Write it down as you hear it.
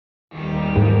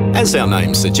As our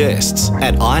name suggests,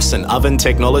 at Ice and Oven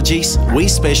Technologies, we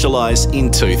specialise in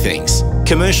two things: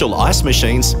 commercial ice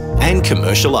machines and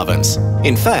commercial ovens.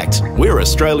 In fact, we're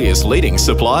Australia's leading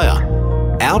supplier.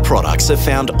 Our products are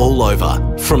found all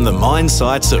over, from the mine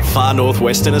sites of far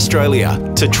northwestern Australia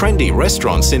to trendy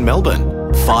restaurants in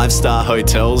Melbourne, five-star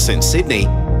hotels in Sydney,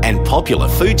 and popular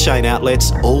food chain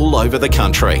outlets all over the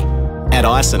country. At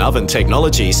Ice and Oven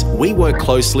Technologies, we work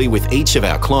closely with each of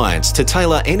our clients to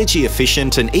tailor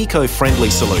energy-efficient and eco-friendly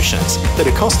solutions that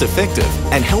are cost-effective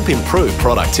and help improve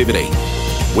productivity.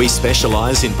 We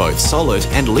specialise in both solid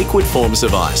and liquid forms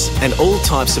of ice and all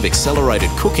types of accelerated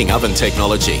cooking oven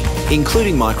technology,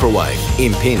 including microwave,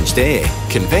 impinged air,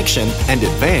 convection and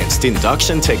advanced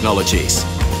induction technologies.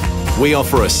 We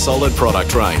offer a solid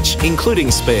product range,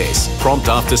 including spares, prompt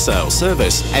after-sales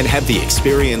service, and have the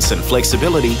experience and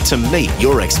flexibility to meet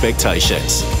your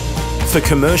expectations. For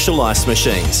commercial ice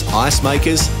machines, ice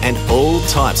makers, and all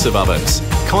types of ovens,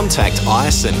 contact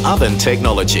Ice and Oven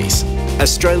Technologies,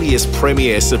 Australia's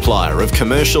premier supplier of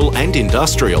commercial and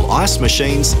industrial ice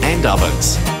machines and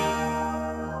ovens.